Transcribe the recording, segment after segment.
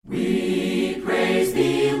Praise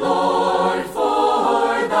thee, Lord,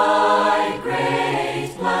 for thy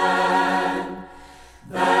great plan,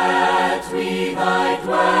 that we thy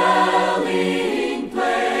dwelling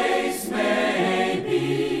place may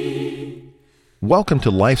be. Welcome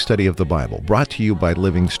to Life Study of the Bible, brought to you by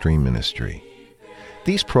Living Stream Ministry.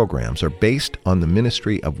 These programs are based on the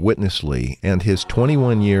ministry of Witness Lee and his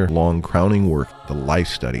 21-year-long crowning work, The Life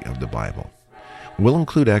Study of the Bible. We'll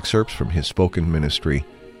include excerpts from his spoken ministry,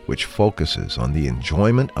 which focuses on the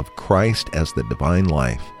enjoyment of Christ as the divine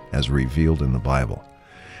life as revealed in the Bible.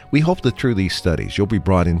 We hope that through these studies you'll be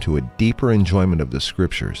brought into a deeper enjoyment of the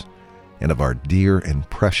Scriptures and of our dear and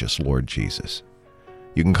precious Lord Jesus.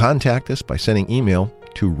 You can contact us by sending email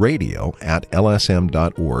to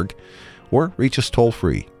radio@lsm.org or reach us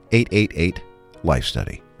toll-free,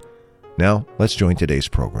 888-LIFE-STUDY. Now, let's join today's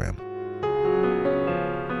program.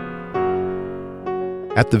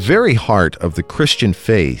 At the very heart of the Christian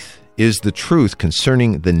faith is the truth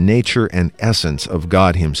concerning the nature and essence of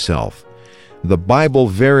God Himself. The Bible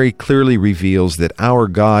very clearly reveals that our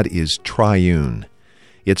God is triune.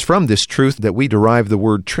 It's from this truth that we derive the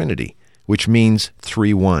word Trinity, which means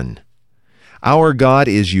three-one. Our God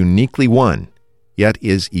is uniquely one, yet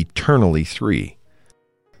is eternally three.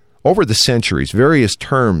 Over the centuries, various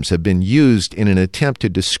terms have been used in an attempt to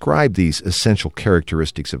describe these essential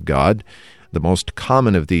characteristics of God. The most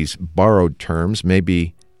common of these borrowed terms may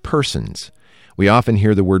be persons. We often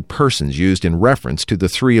hear the word persons used in reference to the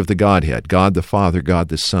three of the Godhead, God the Father, God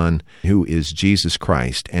the Son, who is Jesus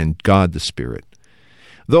Christ, and God the Spirit.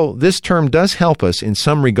 Though this term does help us in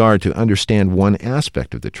some regard to understand one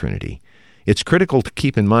aspect of the Trinity, it's critical to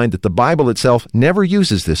keep in mind that the Bible itself never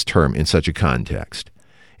uses this term in such a context.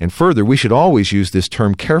 And further, we should always use this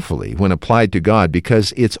term carefully when applied to God,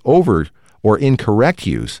 because its over or incorrect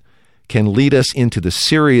use can lead us into the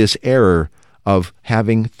serious error of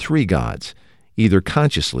having three gods, either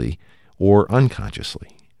consciously or unconsciously.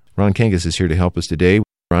 Ron Kangas is here to help us today.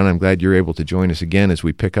 Ron, I'm glad you're able to join us again as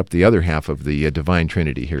we pick up the other half of the Divine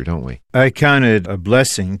Trinity here, don't we? I count it a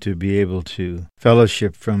blessing to be able to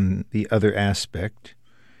fellowship from the other aspect.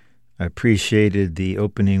 I appreciated the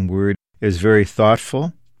opening word. It was very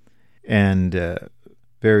thoughtful and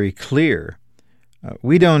very clear.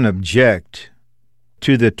 We don't object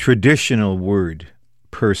to the traditional word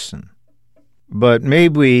person, but may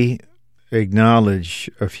we acknowledge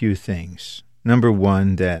a few things. Number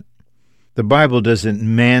one, that the Bible doesn't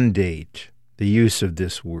mandate the use of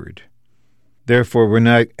this word. Therefore, we're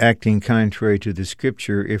not acting contrary to the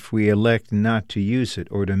Scripture if we elect not to use it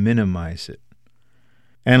or to minimize it.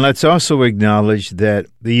 And let's also acknowledge that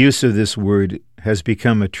the use of this word has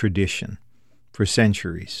become a tradition for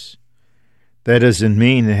centuries. That doesn't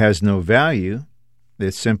mean it has no value.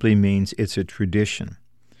 It simply means it's a tradition.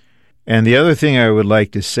 And the other thing I would like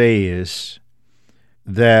to say is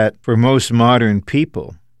that for most modern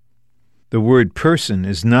people, the word person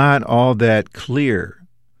is not all that clear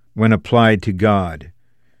when applied to God.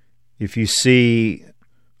 If you see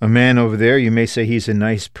a man over there, you may say he's a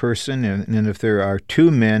nice person, and if there are two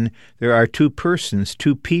men, there are two persons,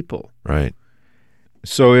 two people. Right.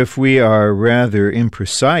 So if we are rather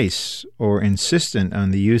imprecise or insistent on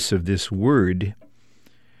the use of this word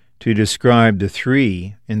to describe the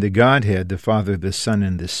three in the Godhead, the Father, the Son,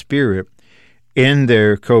 and the Spirit, in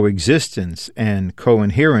their coexistence and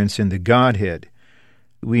coherence in the Godhead,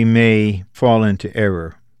 we may fall into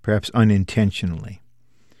error, perhaps unintentionally.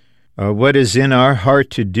 What is in our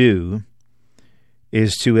heart to do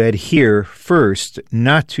is to adhere first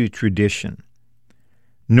not to tradition,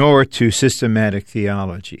 nor to systematic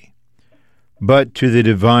theology, but to the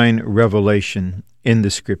divine revelation in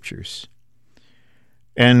the Scriptures.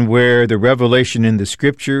 And where the revelation in the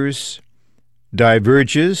Scriptures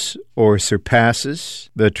diverges or surpasses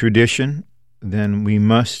the tradition, then we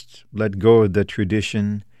must let go of the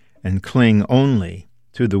tradition and cling only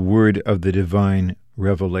to the word of the divine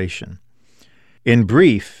revelation. In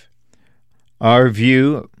brief, our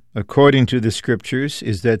view, according to the Scriptures,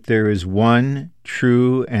 is that there is one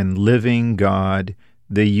true and living God,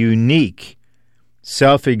 the unique,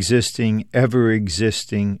 self-existing,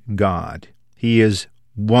 ever-existing God. He is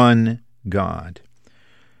one God.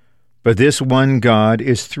 But this one God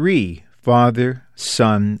is three: Father,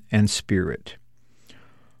 Son, and Spirit.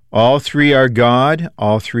 All three are God.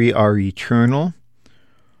 All three are eternal.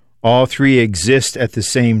 All three exist at the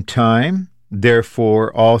same time.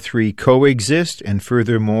 Therefore, all three coexist, and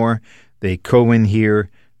furthermore, they co-inhere,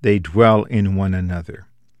 they dwell in one another.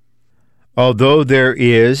 Although there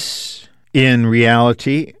is, in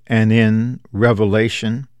reality and in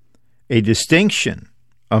revelation, a distinction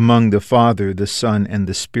among the Father, the Son, and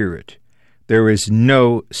the Spirit, there is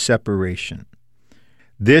no separation.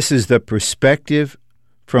 This is the perspective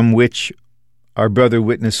from which our brother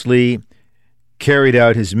Witness Lee carried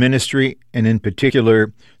out his ministry, and in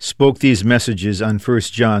particular spoke these messages on 1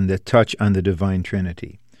 John that touch on the Divine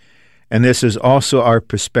Trinity. And this is also our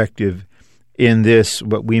perspective in this,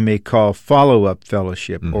 what we may call follow-up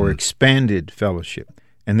fellowship or expanded fellowship.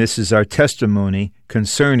 And this is our testimony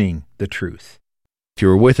concerning the truth. If you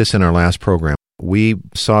were with us in our last program, we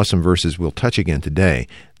saw some verses we'll touch again today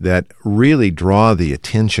that really draw the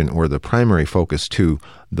attention or the primary focus to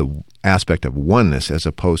the aspect of oneness as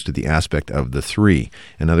opposed to the aspect of the three.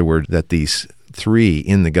 In other words, that these three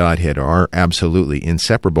in the Godhead are absolutely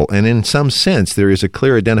inseparable. And in some sense, there is a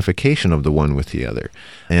clear identification of the one with the other.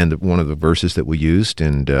 And one of the verses that we used,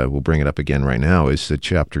 and we'll bring it up again right now, is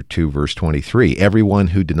chapter 2, verse 23. Everyone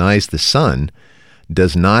who denies the Son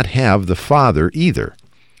does not have the Father either.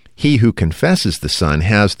 He who confesses the Son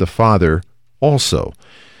has the Father also,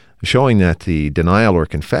 showing that the denial or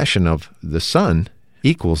confession of the Son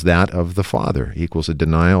equals that of the Father, equals a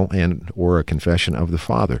denial and or a confession of the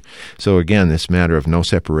Father. So again, this matter of no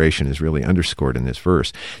separation is really underscored in this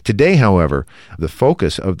verse. Today, however, the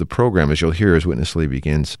focus of the program, as you'll hear as Witness Lee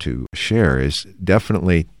begins to share, is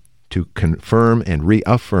definitely to confirm and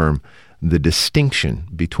reaffirm the distinction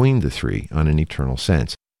between the three on an eternal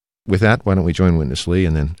sense. With that, why don't we join Witness Lee,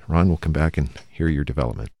 and then Ron will come back and hear your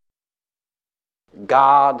development.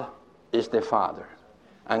 God is the Father,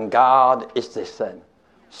 and God is the Son.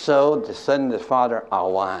 So the Son and the Father are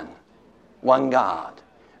one God.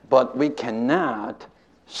 But we cannot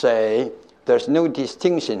say there's no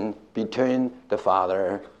distinction between the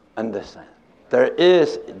Father and the Son. There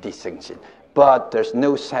is a distinction, but there's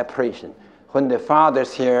no separation. When the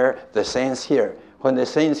Father's here, the Son's here. When the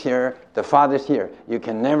Son's here, the Father's here. You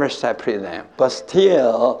can never separate them. But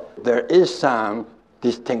still, there is some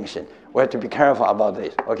distinction. We have to be careful about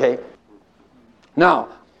this, okay? Now,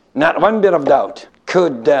 not one bit of doubt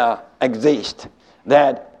could exist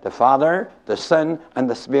that the Father, the Son, and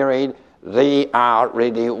the Spirit, they are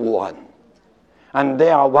really one. And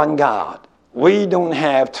they are one God. We don't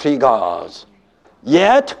have three gods.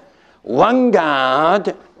 Yet, one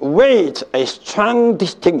God with a strong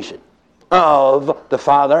distinction of the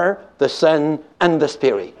Father, the Son, and the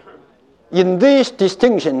Spirit. In this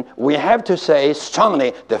distinction, we have to say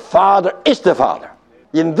strongly, the Father is the Father.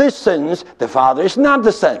 In this sense, the Father is not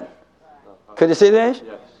the Son. Could you see this?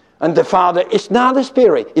 Yes. And the Father is not the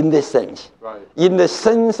Spirit in this sense. Right. In the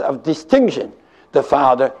sense of distinction, the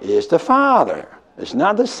Father is the Father. It's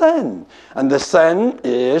not the Son. And the Son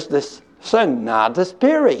is the Son, not the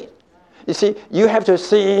Spirit. You see, you have to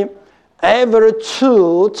see every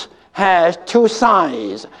truth has two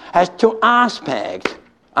sides, has two aspects.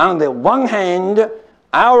 On the one hand,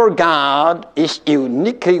 our God is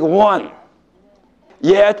uniquely one.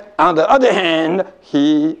 Yet, on the other hand,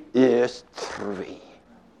 He is three.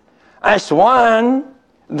 As one,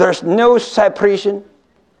 there's no separation.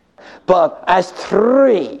 But as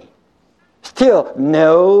three, still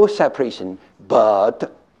no separation,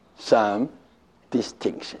 but some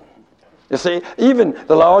distinction. You see, even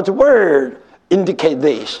the Lord's Word indicates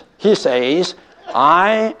this. He says,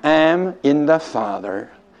 I am in the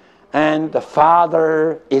Father, and the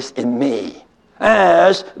Father is in me.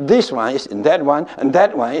 As this one is in that one, and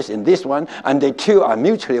that one is in this one, and the two are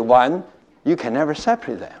mutually one, you can never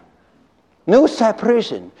separate them. No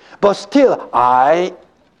separation. But still, I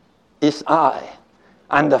is I,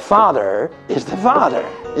 and the Father is the Father.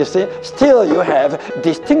 You see, still you have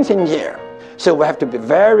distinction here. So we have to be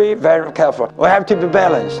very, very careful. We have to be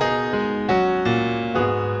balanced.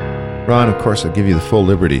 Ron, of course, I'll give you the full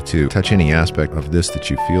liberty to touch any aspect of this that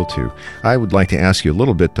you feel to. I would like to ask you a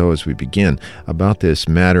little bit, though, as we begin, about this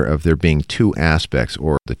matter of there being two aspects,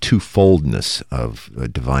 or the twofoldness of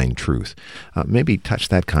divine truth. Maybe touch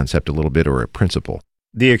that concept a little bit, or a principle.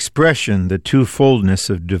 The expression, the twofoldness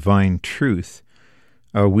of divine truth,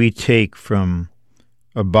 we take from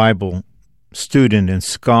a Bible student and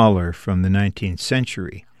scholar from the 19th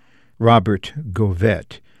century, Robert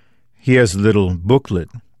Govet. He has a little booklet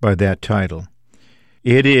by that title.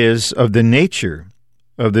 It is of the nature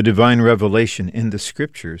of the divine revelation in the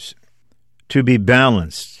Scriptures to be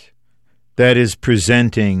balanced, that is,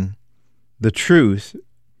 presenting the truth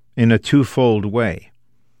in a twofold way.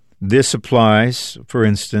 This applies, for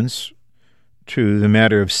instance, to the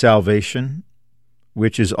matter of salvation,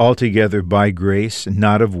 which is altogether by grace,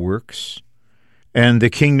 not of works, and the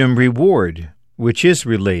kingdom reward, which is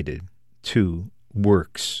related to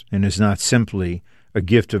works and is not simply a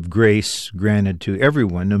gift of grace granted to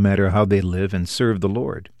everyone, no matter how they live and serve the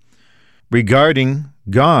Lord. Regarding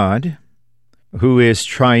God, who is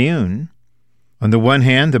triune, On the one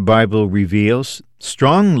hand, the Bible reveals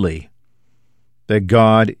strongly that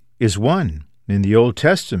God is one. In the Old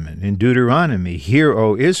Testament, in Deuteronomy, "Hear,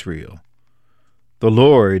 O Israel, the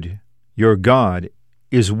Lord your God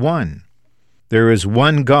is one. There is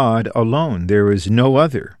one God alone. There is no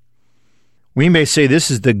other." We may say this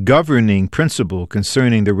is the governing principle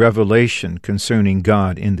concerning the revelation concerning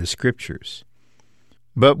God in the Scriptures.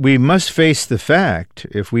 But we must face the fact,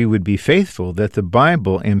 if we would be faithful, that the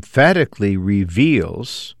Bible emphatically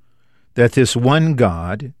reveals that this one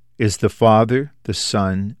God is the Father, the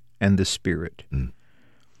Son, and the Spirit.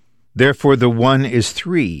 Therefore, the one is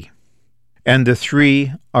three, and the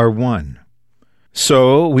three are one.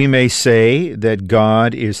 So we may say that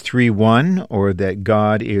God is 3-1 or that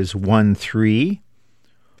God is 1-3.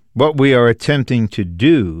 What we are attempting to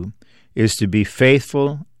do is to be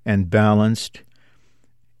faithful and balanced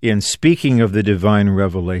in speaking of the divine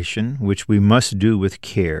revelation, which we must do with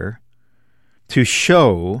care, to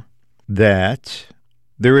show that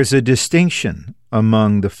there is a distinction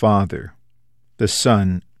among the Father, the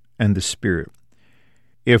Son, and the Spirit.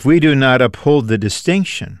 If we do not uphold the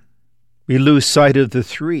distinction, we lose sight of the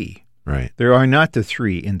three. Right. There are not the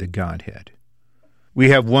three in the Godhead. We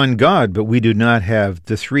have one God, but we do not have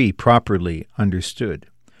the three properly understood.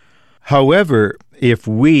 However, if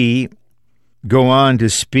we go on to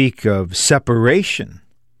speak of separation,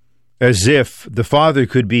 as if the Father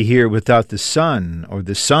could be here without the Son, or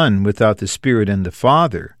the Son without the Spirit and the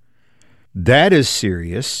Father, that is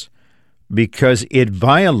serious because it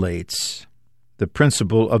violates the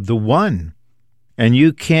principle of the one. And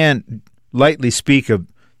you can't lightly speak of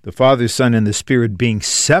the Father, Son, and the Spirit being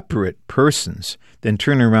separate persons, then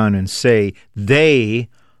turn around and say they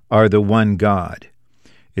are the one God.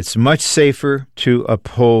 It's much safer to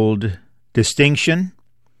uphold distinction.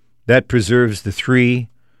 That preserves the three.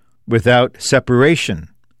 Without separation,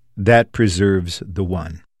 that preserves the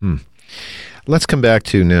one. Let's come back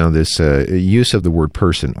to now this use of the word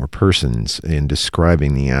person or persons in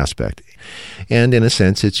describing the aspect. And in a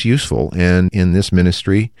sense, it's useful. And in this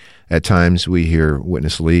ministry, at times we hear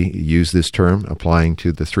Witness Lee use this term, applying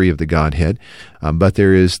to the three of the Godhead. But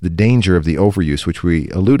there is the danger of the overuse, which we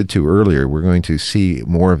alluded to earlier. We're going to see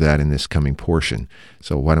more of that in this coming portion.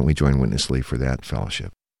 So why don't we join Witness Lee for that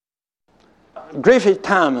fellowship? Griffith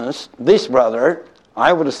Thomas, this brother,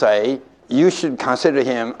 I would say, you should consider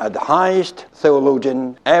him as the highest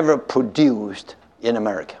theologian ever produced in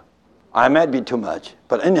America. I might be too much,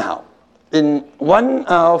 but anyhow, in one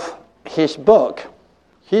of his book,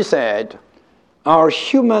 he said, our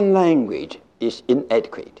human language is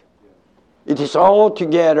inadequate. It is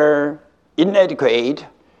altogether inadequate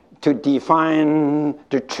to define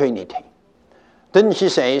the Trinity. Then he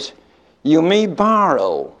says, you may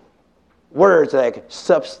borrow words like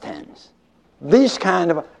substance. This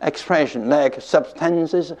kind of expression like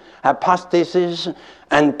substances, hypostasis,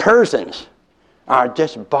 and persons are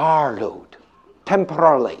just borrowed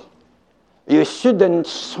temporarily. You shouldn't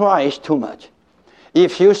stress too much.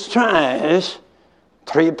 If you stress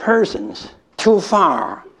three persons too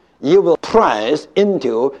far, you will press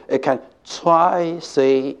into a kind of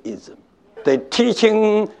tritheism, the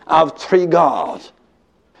teaching of three gods.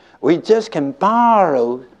 We just can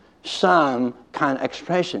borrow some kind of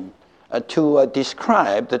expression to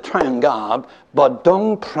describe the triune God, but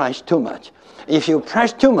don't press too much. If you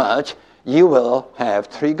press too much, you will have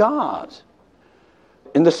three gods.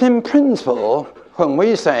 In the same principle, when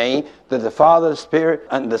we say that the Father, the Spirit,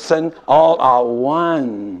 and the Son all are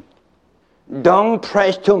one, don't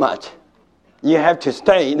press too much. You have to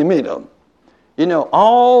stay in the middle. You know,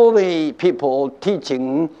 all the people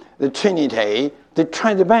teaching the Trinity, they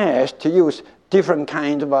try their best to use different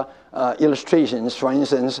kinds of illustrations. For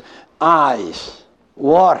instance, ice,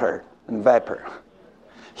 water, and vapor.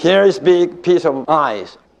 Here is a big piece of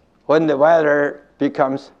ice. When the weather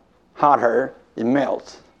becomes hotter, it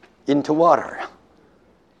melts into water.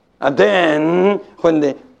 And then when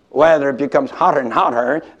the weather becomes hotter and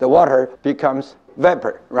hotter, the water becomes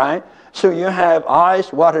vapor, right? So you have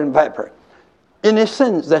ice, water, and vapor. In a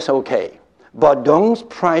sense, that's okay. But don't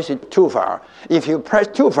press it too far. If you press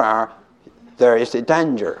too far, there is a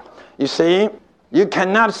danger. You see, you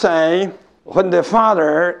cannot say when the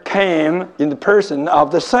Father came in the person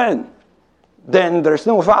of the Son, then there's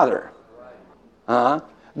no Father.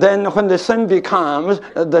 Then when the Son becomes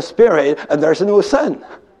the Spirit, there's no Son.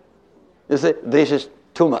 You see, this is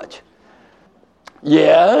too much.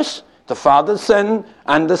 Yes, the Father, Son,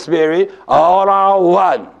 and the Spirit all are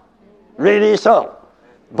one. Really so.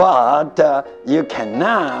 But you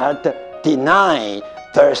cannot deny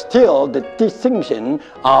there's still the distinction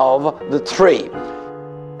of the three.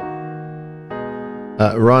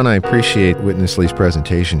 Ron, I appreciate Witness Lee's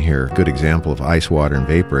presentation here. Good example of ice, water, and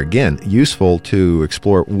vapor. Again, useful to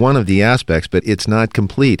explore one of the aspects, but it's not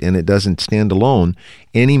complete, and it doesn't stand alone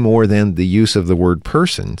any more than the use of the word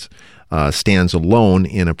persons stands alone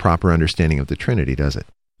in a proper understanding of the Trinity, does it?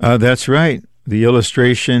 That's right. The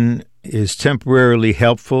illustration is temporarily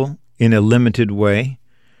helpful in a limited way,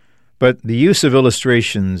 but the use of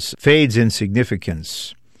illustrations fades in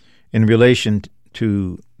significance in relation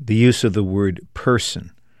to the use of the word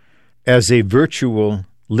person as a virtual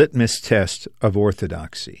litmus test of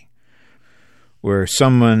orthodoxy, where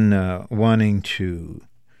someone wanting to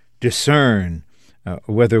discern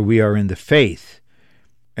whether we are in the faith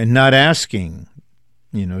and not asking,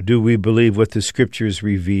 do we believe what the Scriptures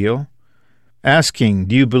reveal? Asking,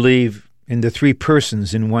 do you believe in the three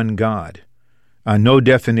persons in one God? No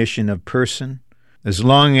definition of person. As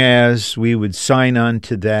long as we would sign on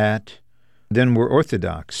to that, then we're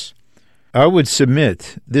orthodox. I would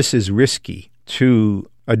submit this is risky, to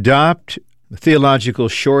adopt theological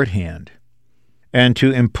shorthand and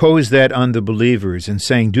to impose that on the believers and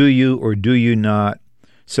saying, do you or do you not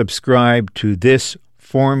subscribe to this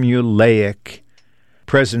formulaic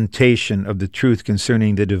presentation of the truth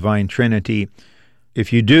concerning the divine Trinity?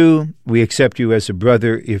 If you do, we accept you as a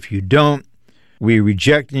brother. If you don't, we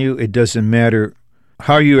reject you. It doesn't matter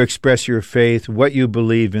how you express your faith, what you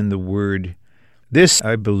believe in the Word. This,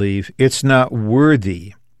 I believe, it's not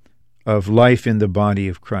worthy of life in the body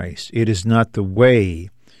of Christ. It is not the way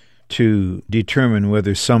to determine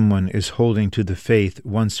whether someone is holding to the faith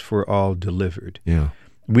once for all delivered. Yeah.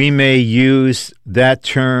 We may use that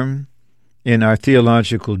term in our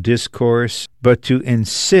theological discourse, but to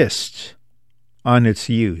insist on its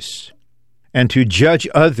use and to judge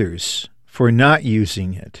others for not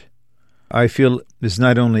using it, I feel is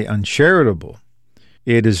not only uncharitable,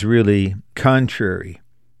 it is really contrary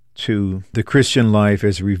to the Christian life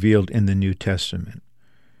as revealed in the New Testament.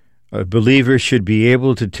 A believer should be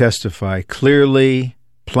able to testify clearly,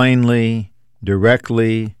 plainly,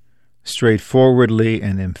 directly, straightforwardly,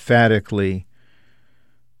 and emphatically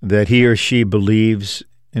that he or she believes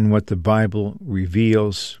in what the Bible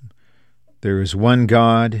reveals. There is one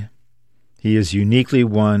God. He is uniquely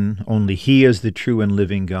one. Only He is the true and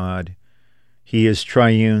living God. He is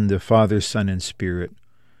triune, the Father, Son, and Spirit.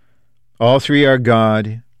 All three are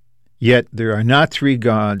God, yet there are not three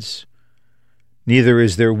gods. Neither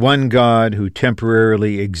is there one God who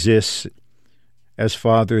temporarily exists as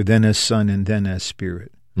Father, then as Son, and then as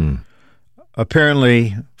Spirit.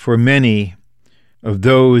 Apparently, for many of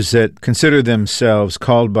those that consider themselves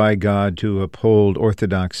called by God to uphold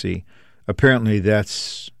orthodoxy, apparently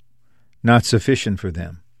that's not sufficient for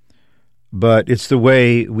them. But it's the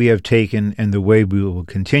way we have taken and the way we will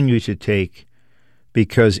continue to take,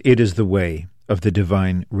 because it is the way of the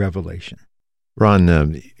divine revelation.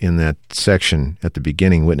 Ron, in that section at the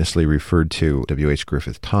beginning, Witness Lee referred to W.H.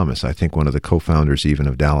 Griffith Thomas, I think one of the co-founders even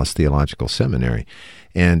of Dallas Theological Seminary.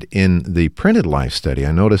 And in the printed Life Study,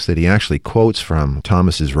 I noticed that he actually quotes from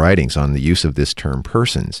Thomas's writings on the use of this term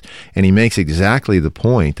persons. And he makes exactly the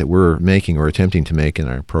point that we're making or attempting to make in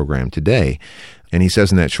our program today. And he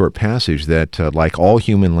says in that short passage that, like all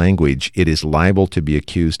human language, it is liable to be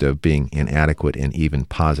accused of being inadequate and even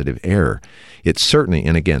positive error. It certainly,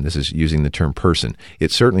 and again, this is using the term person,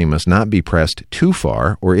 it certainly must not be pressed too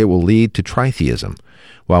far, or it will lead to tritheism.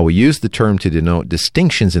 While we use the term to denote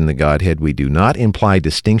distinctions in the Godhead, we do not imply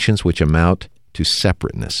distinctions which amount to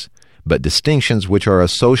separateness, but distinctions which are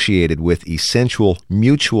associated with essential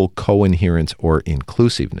mutual coherence or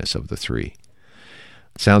inclusiveness of the three.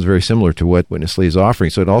 Sounds very similar to what Witness Lee is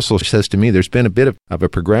offering. So it also says to me there's been a bit of a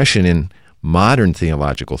progression in modern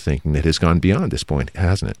theological thinking that has gone beyond this point,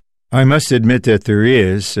 hasn't it? I must admit that there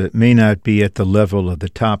is. It may not be at the level of the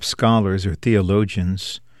top scholars or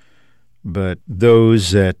theologians, but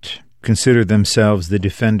those that consider themselves the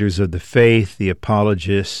defenders of the faith, the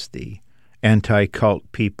apologists, the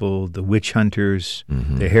anti-cult people, the witch hunters,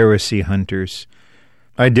 the heresy hunters.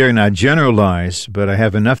 I dare not generalize, but I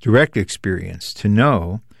have enough direct experience to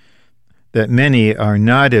know that many are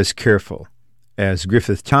not as careful as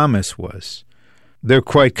Griffith Thomas was. They're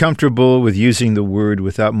quite comfortable with using the word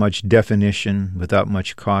without much definition, without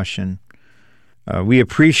much caution. We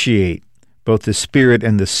appreciate both the spirit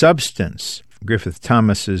and the substance of Griffith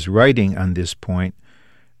Thomas's writing on this point.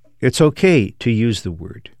 It's okay to use the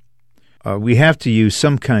word. We have to use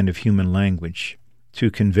some kind of human language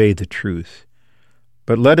to convey the truth.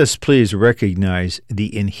 But let us please recognize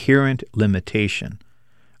the inherent limitation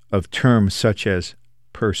of terms such as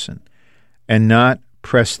person and not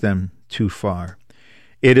press them too far.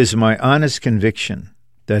 It is my honest conviction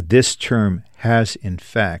that this term has, in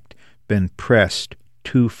fact, been pressed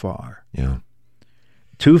too far. Yeah.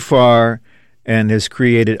 Too far, and has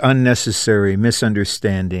created unnecessary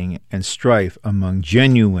misunderstanding and strife among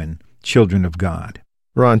genuine children of God.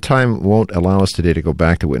 Ron, time won't allow us today to go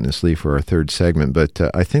back to Witness Lee for our third segment, but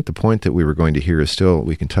I think the point that we were going to hear is still,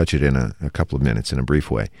 we can touch it in a couple of minutes in a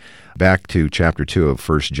brief way. Back to chapter 2 of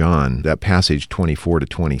 1 John, that passage 24 to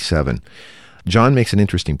 27. John makes an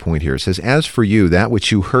interesting point here. It says, "As for you, that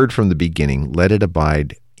which you heard from the beginning, let it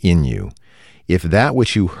abide in you. If that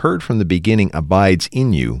which you heard from the beginning abides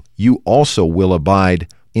in you, you also will abide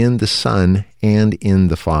in the Son and in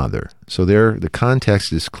the Father." So there, the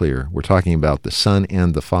context is clear. We're talking about the Son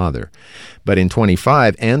and the Father. But in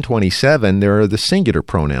 25 and 27, there are the singular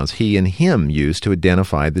pronouns, he and him, used to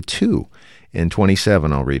identify the two. In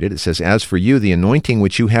 27, I'll read it. It says, "As for you, the anointing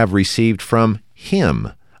which you have received from him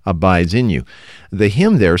abides in you." The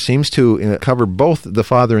him there seems to cover both the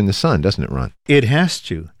Father and the Son, doesn't it, Ron? It has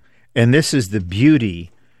to. And this is the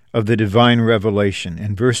beauty of the divine revelation.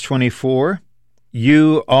 In verse 24,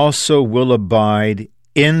 "You also will abide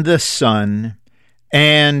in the Son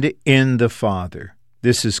and in the Father."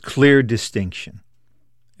 This is clear distinction,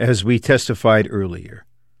 as we testified earlier.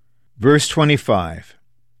 Verse 25,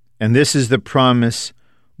 "And this is the promise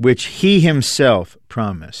which he himself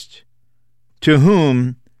promised." To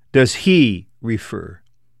whom does he refer?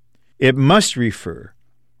 It must refer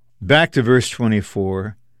back to verse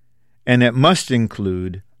 24, and it must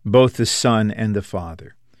include both the Son and the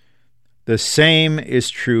Father. The same is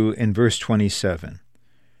true in verse 27.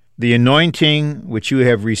 "The anointing which you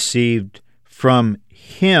have received from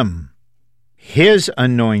him," his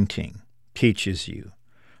anointing teaches you.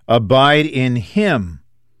 "Abide in him."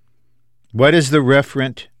 What is the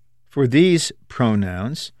referent for these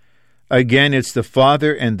pronouns? Again, it's the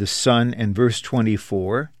Father and the Son in verse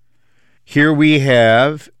 24. Here we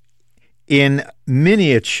have, in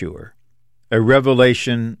miniature, a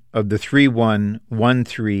revelation of the 3-1,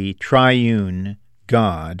 1-3 triune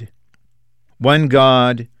God. One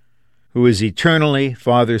God who is eternally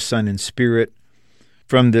Father, Son, and Spirit.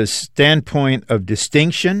 From the standpoint of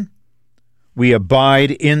distinction, we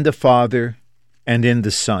abide in the Father and in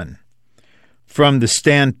the Son. From the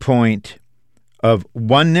standpoint of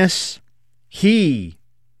oneness, He,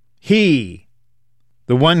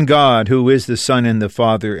 the one God who is the Son and the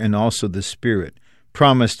Father and also the Spirit,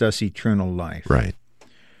 promised us eternal life. Right.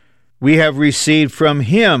 We have received from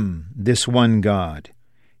him, this one God,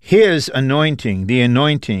 his anointing, the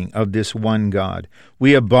anointing of this one God.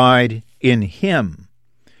 We abide in him.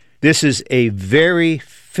 This is a very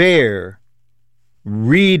fair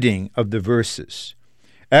reading of the verses.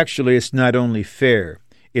 Actually, it's not only fair,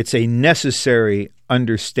 it's a necessary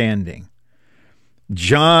understanding.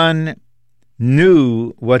 John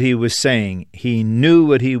knew what he was saying. He knew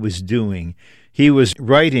what he was doing. He was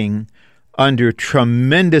writing under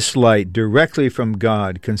tremendous light directly from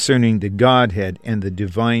God concerning the Godhead and the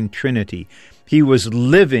divine Trinity. He was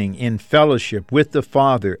living in fellowship with the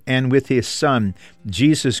Father and with his Son,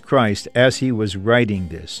 Jesus Christ, as he was writing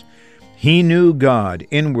this. He knew God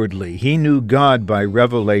inwardly. He knew God by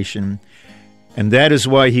revelation, and that is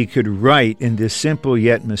why he could write in this simple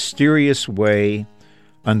yet mysterious way,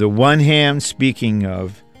 on the one hand speaking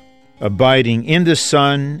of abiding in the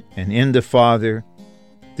Son and in the Father,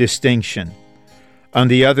 distinction. On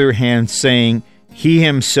the other hand, saying he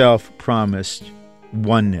himself promised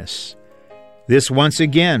oneness. This, once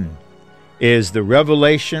again, is the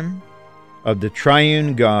revelation of the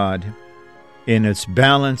triune God in its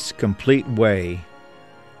balanced, complete way.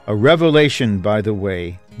 A revelation, by the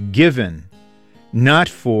way, given not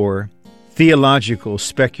for theological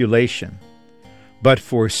speculation, but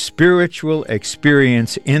for spiritual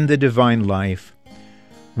experience in the divine life,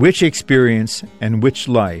 which experience and which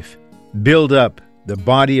life build up the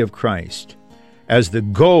body of Christ as the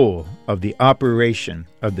goal of the operation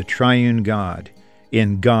of the triune God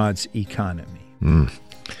in God's economy.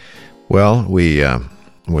 Well, we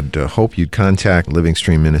would hope you'd contact Living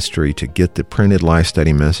Stream Ministry to get the printed life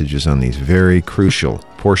study messages on these very crucial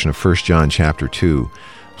portion of 1 John chapter 2.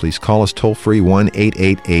 Please call us toll-free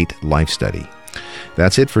 1-888-LIFE-STUDY.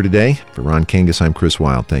 That's it for today. For Ron Kangas, I'm Chris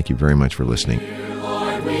Wilde. Thank you very much for listening.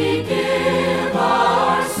 Lord, we give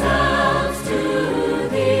ourselves to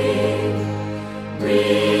Thee.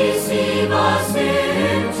 Receive us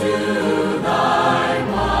into Thy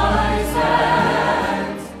wise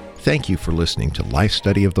hands. Thank you for listening to Life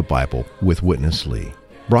Study of the Bible with Witness Lee,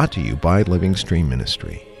 brought to you by Living Stream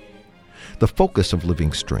Ministry. The focus of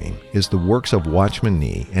Living Stream is the works of Watchman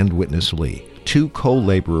Nee and Witness Lee, two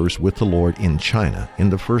co-laborers with the Lord in China in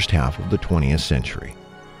the first half of the 20th century.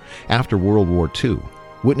 After World War II,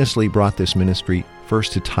 Witness Lee brought this ministry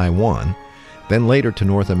first to Taiwan, then later to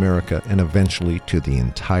North America, and eventually to the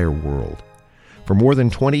entire world. For more than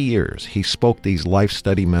 20 years, he spoke these life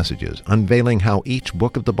study messages, unveiling how each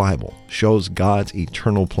book of the Bible shows God's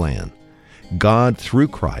eternal plan. God, through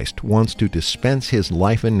Christ, wants to dispense his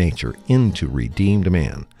life and nature into redeemed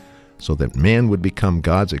man, so that man would become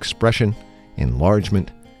God's expression,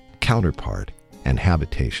 enlargement, counterpart, and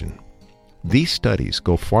habitation. These studies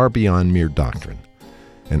go far beyond mere doctrine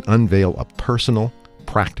and unveil a personal,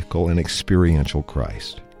 practical, and experiential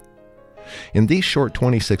Christ. In these short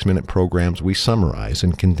 26-minute programs, we summarize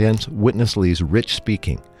and condense Witness Lee's rich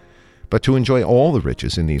speaking. But to enjoy all the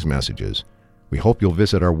riches in these messages, we hope you'll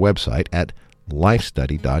visit our website at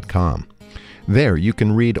lifestudy.com. There you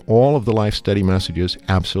can read all of the Life Study messages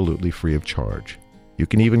absolutely free of charge. You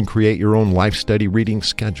can even create your own Life Study reading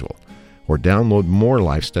schedule or download more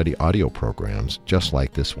Life Study audio programs just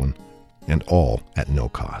like this one, and all at no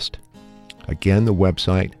cost. Again, the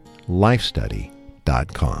website,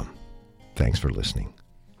 lifestudy.com. Thanks for listening.